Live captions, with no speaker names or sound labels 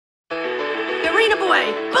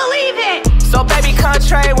way. Believe it. So baby, come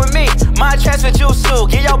trade with me. My transfer jutsu,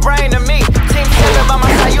 give your brain to me. Team killer by my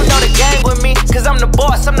side, you know the game with me. Cause I'm the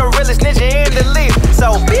boss, I'm the realest ninja in the league.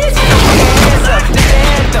 So bitch, put your hands up, this the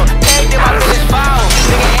anthem. Can't do my village foul,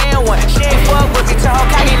 nigga and one. She ain't fuck with me, tell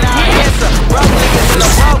Hokage now answer. Broke niggas and the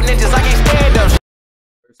broke ninjas like he stand up.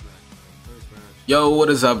 Yo, what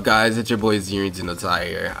is up guys, it's your boy XenoTy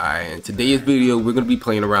here. In today's video we're going to be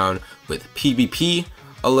playing around with PvP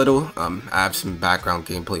a little. I have some background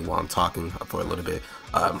gameplay while I'm talking for a little bit.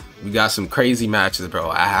 We got some crazy matches, bro.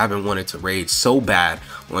 I haven't wanted to rage so bad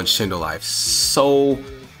on Shindo Life. So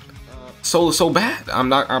bad.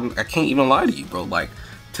 I can't even lie to you, bro. Like,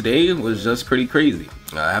 today was just pretty crazy.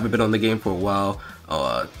 I haven't been on the game for a while.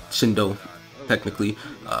 Shindo technically,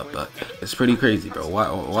 but it's pretty crazy, bro.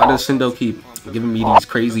 Why does Shindo keep giving me these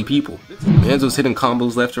crazy people? Man's was hitting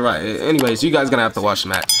combos left to right. Anyways, you guys gonna have to watch the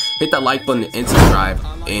match. Hit that like button and subscribe,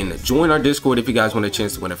 and join our Discord if you guys want a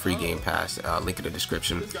chance to win a free game pass. Link in the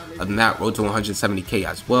description. Other than that, road to 170k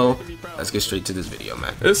as well. Let's get straight to this video,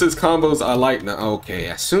 man. This is combos I like now. Okay,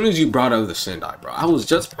 as soon as you brought out the Shindo, bro, I was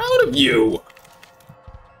just proud of you.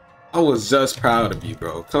 I was just proud of you,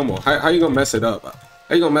 bro. Come on, how you gonna mess it up?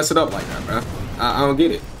 How you gonna mess it up like that, bro? I don't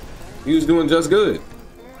get it. You was doing just good.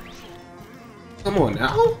 Come on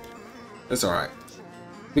now. That's all right.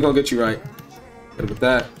 We gonna get you right. But with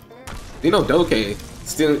that, you know, Doke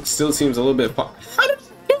still seems a little bit. How did he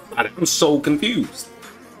get that? I'm so confused.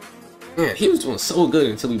 Man, he was doing so good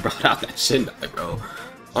until he brought out that Shindo, bro.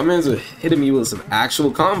 My man's was hitting me with some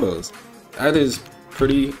actual combos. That is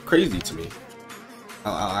pretty crazy to me.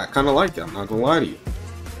 I kind of like it. I'm not gonna lie to you.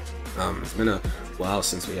 It's been a while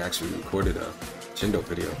since we actually recorded a Shindo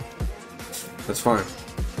video. That's fine.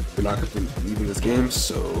 We're not gonna be leaving this game,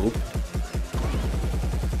 so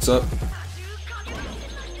what's up?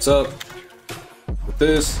 What's up with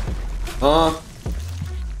this? What?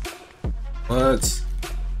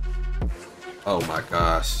 Oh my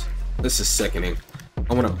gosh, this is sickening.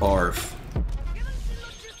 I want to barf.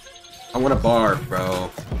 I want to barf,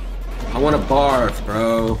 bro. I want to barf,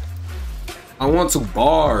 bro. I want to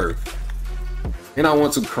barf. And I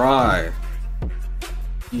want to cry.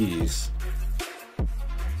 Jeez.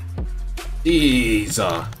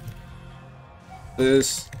 Jeez.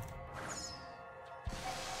 This.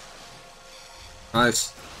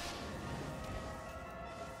 Nice.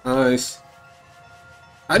 Nice.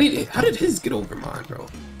 How did his get over mine, bro?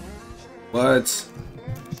 What?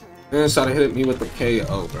 Man, try to hit me with the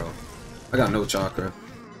KO, bro. I got no chakra.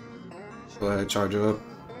 Go ahead, charge up.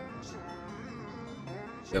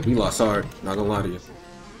 Yeah, we lost hard. Not gonna lie to you.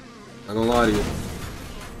 Not gonna lie to you.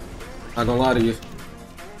 Not gonna lie to you.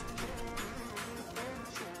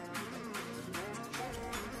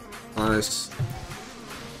 Nice.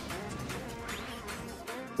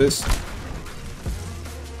 This.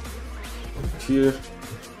 Over here.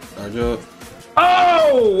 Charge up.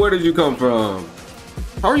 Oh! Where did you come from?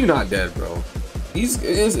 How are you not dead, bro?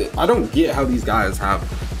 I don't get how these guys have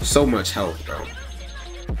so much health, bro.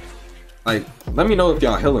 Like, let me know if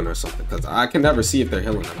y'all healing or something, because I can never see if they're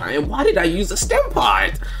healing or not. And why did I use a stem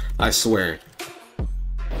pod? I swear.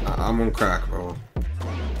 I'm on crack, bro.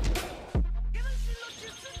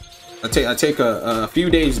 I take a few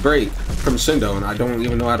days break from Shindo, and I don't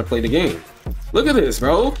even know how to play the game. Look at this,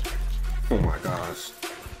 bro. Oh my gosh.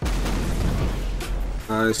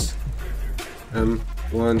 Nice.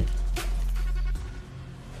 M1.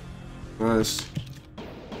 Nice.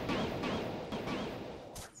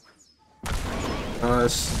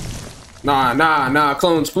 Nice. Nah,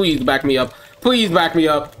 clones, please back me up. Please back me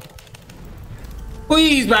up.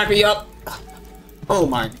 Please back me up. Oh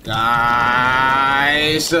my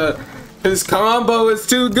gosh. His combo is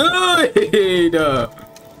too good.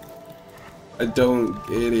 I don't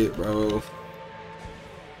get it, bro.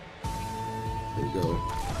 There you go.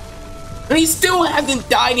 And he still hasn't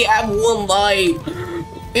died. He had one life.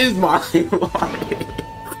 Is my life.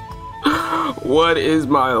 What is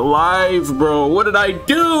my life, bro? What did I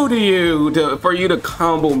do to you for you to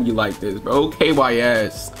combo me like this, bro?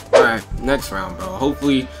 KYS. All right, next round, bro.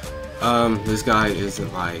 Hopefully, this guy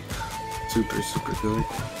isn't like super good.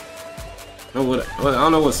 I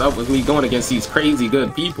don't know what's up with me going against these crazy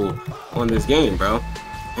good people on this game, bro.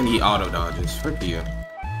 And he auto dodges. Frick you.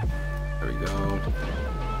 There we go.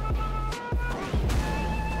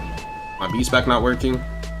 My beast back not working.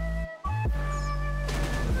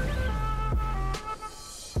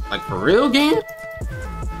 Like, for real, game?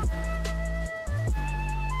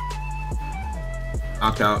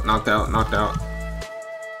 Knocked out, knocked out, knocked out.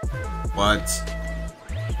 What?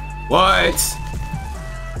 What?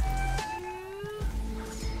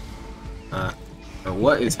 Bro,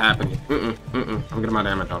 what is happening? I'm getting my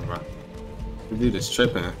damage off, bro. This dude is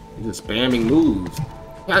tripping. He's just spamming moves.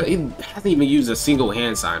 Yeah, he hasn't even used a single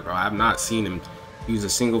hand sign, bro. I have not seen him use a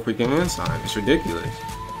single freaking hand sign. It's ridiculous.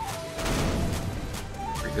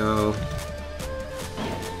 There we go.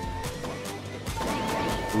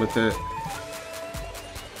 With it.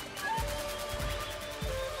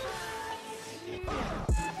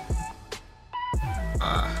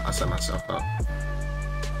 I set myself up.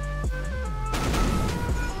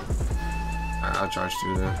 Alright, I'll charge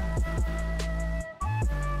through there.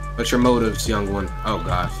 What's your motives, young one? Oh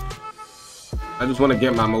gosh. I just want to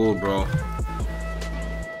get my mood, bro.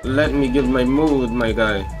 Let me get my mood, my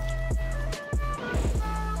guy.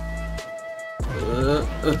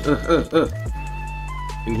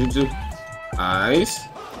 Ninjutsu. Nice.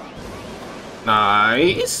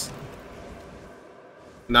 Nice.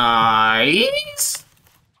 Nice.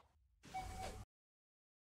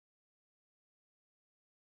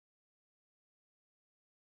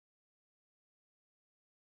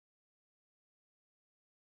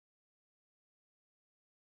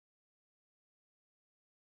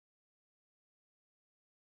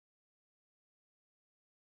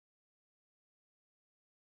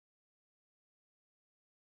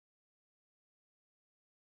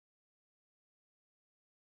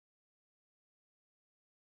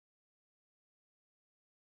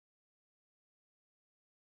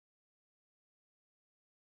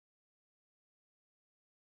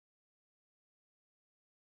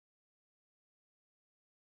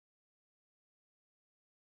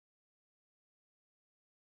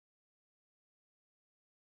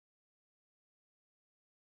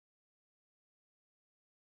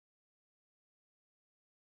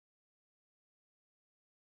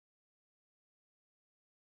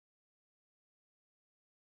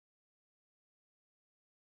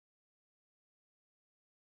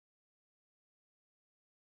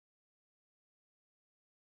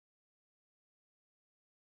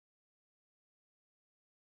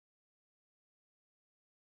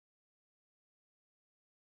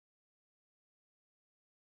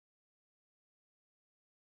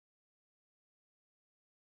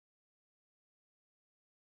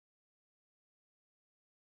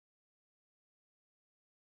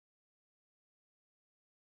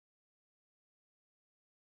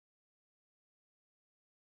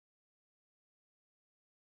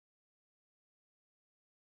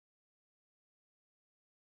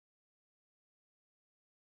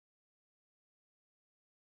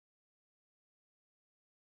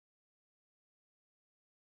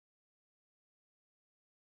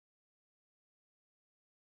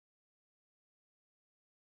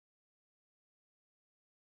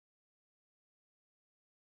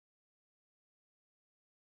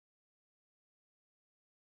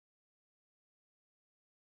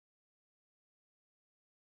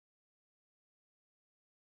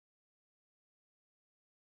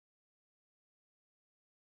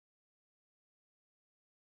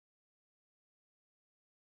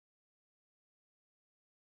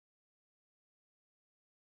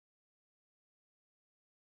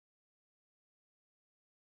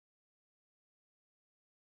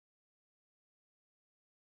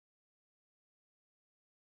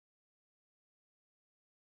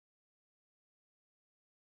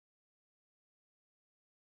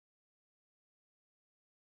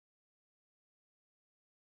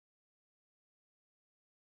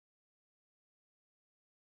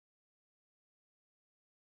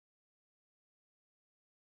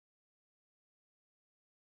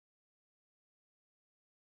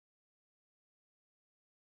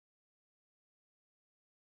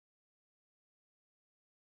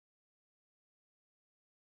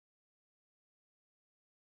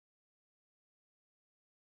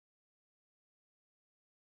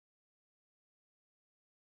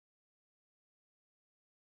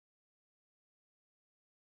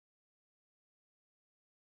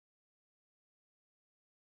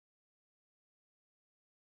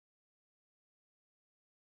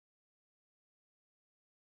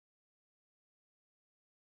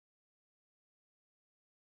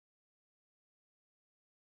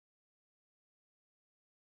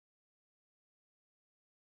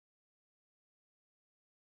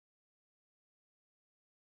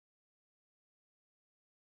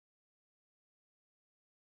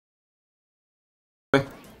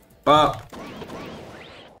 Up.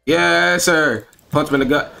 Yes, sir. Punch him in the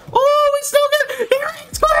gut. Oh, we still good.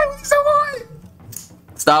 He's going. So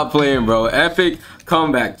on. Stop playing, bro. Epic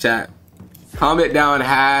comeback, chat. Comment down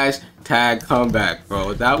hashtag comeback,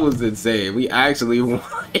 bro. That was insane. We actually won.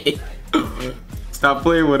 Stop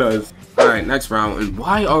playing with us. All right, next round. And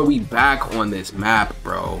why are we back on this map,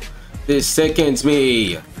 bro? This sickens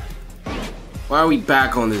me. Why are we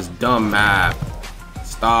back on this dumb map?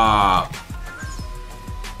 Stop.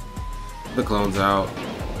 The clones out.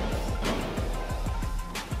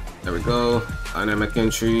 There we go. Dynamic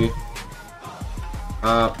entry.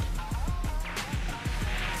 Up.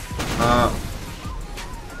 Up.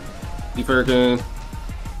 Keep hurricane.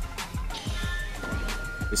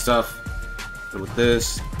 Good stuff. Hit it with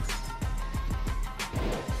this.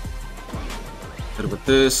 Hit it with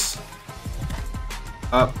this.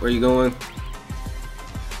 Up. Where you going?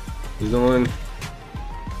 You going?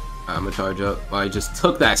 I'm gonna charge up. Well, I just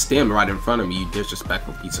took that stem right in front of me, you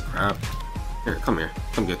disrespectful piece of crap. Here, come here.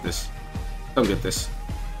 Come get this. Come get this.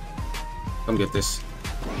 Come get this.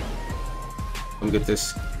 Come get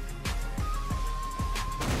this.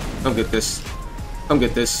 Come get this. Come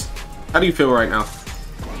get this. How do you feel right now?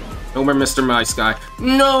 No more Mr. Nice Guy.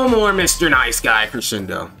 No more Mr. Nice Guy for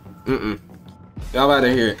Shindo. Y'all out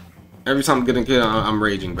of here. Every time I'm getting killed, I'm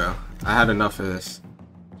raging, bro. I had enough of this.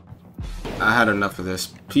 I had enough of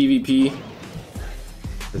this. PvP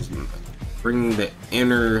is bringing the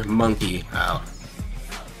inner monkey out.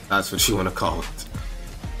 That's what you want to call it.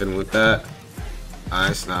 And with that,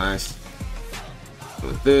 nice, nice.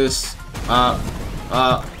 With this, up.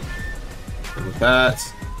 And with that,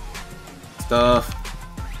 stuff,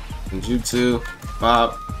 ninjutsu,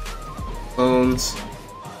 pop, clones.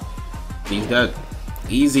 He's dead.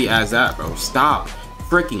 Easy as that, bro. Stop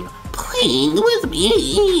freaking playing with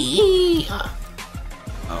me.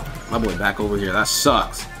 Oh, my boy back over here. That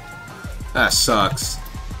sucks. That sucks.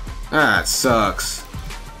 That sucks.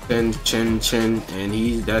 Then chin, and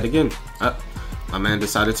he's dead again. My man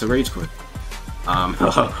decided to rage quit.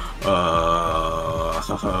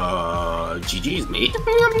 GG's, mate.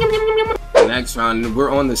 Next round,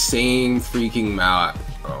 we're on the same freaking map,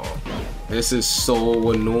 bro. This is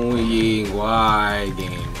so annoying. Why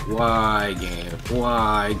game? Why game?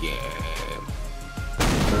 Why game?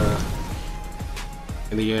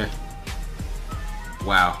 In the air.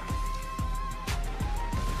 Wow.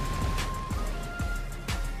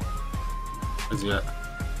 What's that?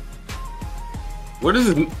 What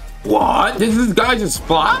is this? What? Does this guy just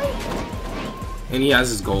fly? And he has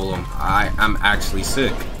his golem. I'm actually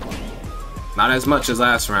sick. Not as much as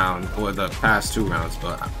last round or the past 2 rounds,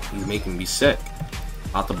 but he's making me sick.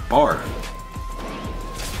 Out the bar.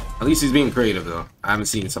 At least he's being creative though. I haven't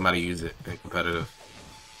seen somebody use it in competitive.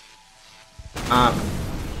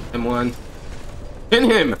 M1. Pin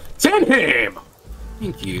him! Pin him!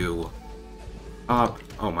 Thank you. Oh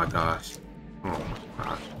my gosh. Oh my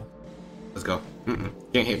gosh. Let's go.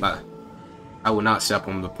 Can't hit by. I will not step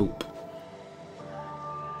on the poop.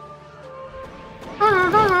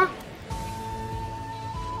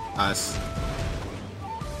 Nice.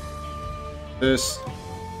 This.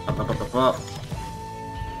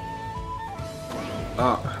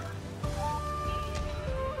 Up.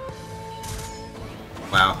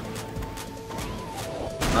 Wow.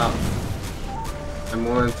 Up. And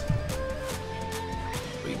one.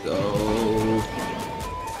 Here we go.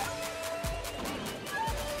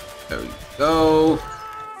 There we go.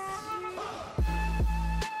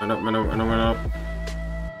 Run up.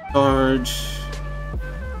 Charge.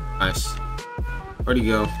 Nice. Where'd he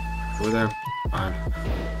go? Over there. Fine.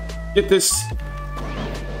 Get this.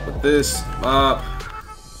 Put this up.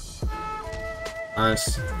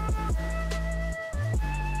 Nice.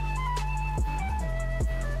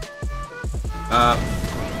 Up.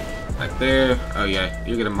 Right there. Oh yeah,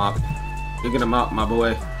 you're gonna mop. You're gonna mop, my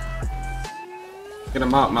boy. Get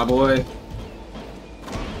him up, my boy.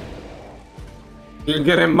 You're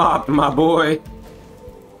getting mopped, my boy.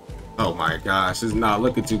 Oh my gosh, it's not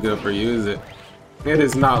looking too good for you, is it? It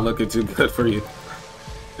is not looking too good for you.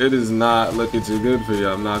 It is not looking too good for you,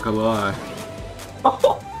 I'm not gonna lie.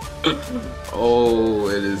 Oh,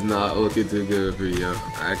 it is not looking too good for you.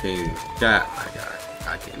 I can't chat, my guy.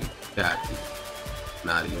 I can't chat.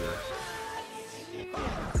 Not even.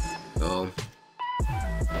 So.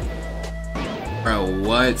 Bro,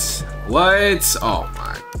 what? What? Oh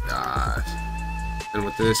my gosh. And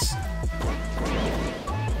with this.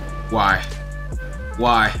 Why?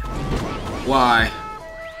 Why? Why?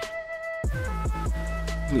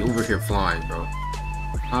 Me over here flying, bro.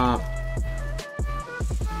 Up.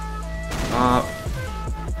 Up.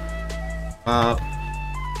 Up.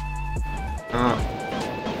 Up.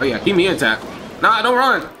 Oh yeah, keep me intact. Nah, don't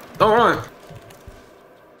run. Don't run.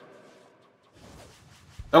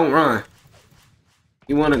 Don't run.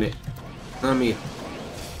 You wanted it. Not me.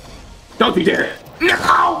 Don't you dare.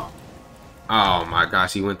 No! Oh my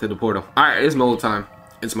gosh, he went through the portal. Alright, it's mode time.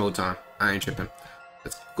 It's mode time. I ain't tripping.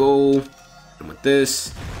 Let's go. And with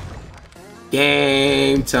this.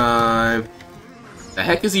 Game time. The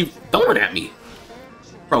heck is he throwing at me?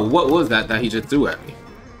 Bro, what was that he just threw at me?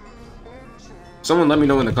 Someone let me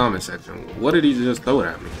know in the comment section. What did he just throw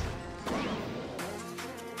at me?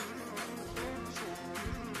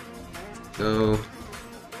 Go.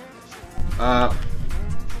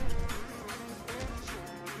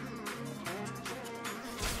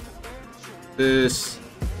 This.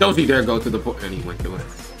 Don't you dare go to the point. And he went to it.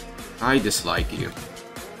 I dislike you.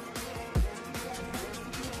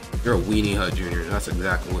 You're a weenie hut junior. That's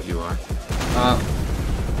exactly what you are.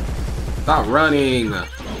 Stop running.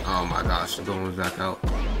 Oh my gosh, I'm going back out.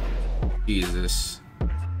 Jesus.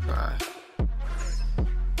 God.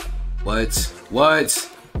 What?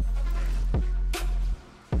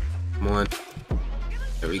 Come on.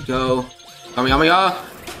 There we go. Come on, y'all.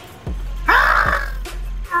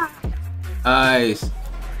 Nice.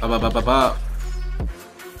 Up.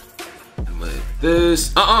 And with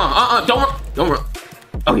this. Don't run.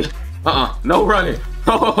 Oh yeah. No running.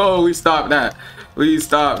 Oh, we stopped that.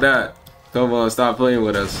 Come on, stop playing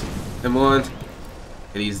with us. Come on.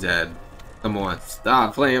 And he's dead. Come on,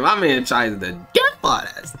 stop playing. My man tries to dip on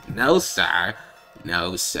us. No, sir.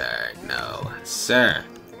 No, sir. No, sir.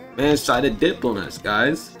 Man's trying to dip on us,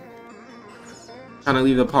 guys. Trying to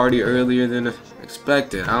leave the party earlier than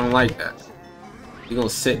expected. I don't like that. You're gonna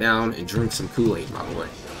sit down and drink some Kool-Aid, my boy.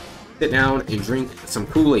 Sit down and drink some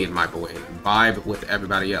Kool-Aid, my boy, and vibe with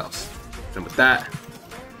everybody else. And with that,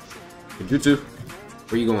 Jutsu,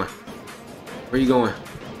 where you going?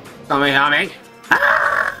 Come here,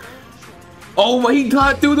 ah! Oh my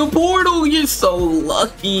god, through the portal! You're so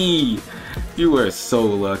lucky! You were so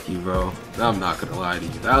lucky, bro. I'm not gonna lie to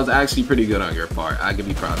you. That was actually pretty good on your part. I give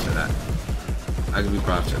you props for that.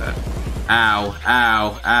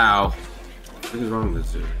 Ow. What is wrong with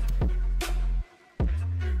this dude?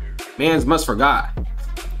 Mans must forgot.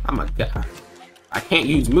 I'm a god. I can't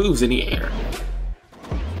use moves in the air.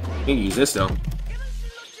 I can use this though. Here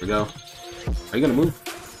we go. Are you gonna move?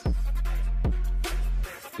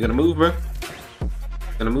 You gonna move, bro?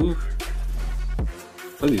 Gonna move?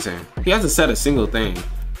 What is he saying? He hasn't said a single thing.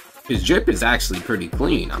 His drip is actually pretty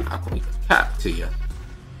clean. I'm not going to cap to you.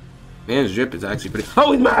 Man's drip is actually pretty.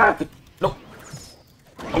 Oh, he's mad! No.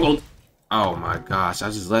 I'm going. Oh my gosh! I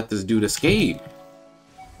just let this dude escape.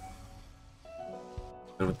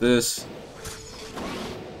 And with this.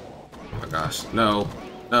 Oh my gosh! No.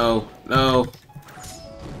 Ame.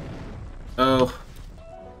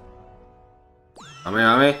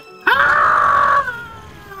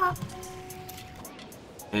 Ah!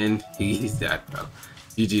 And he's dead, bro.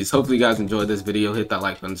 GG's. Hopefully you guys enjoyed this video. Hit that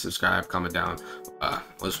like button, subscribe, comment down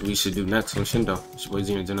what we should do next on Shindo. It's your boy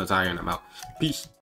XenoTy, and I'm out. Peace.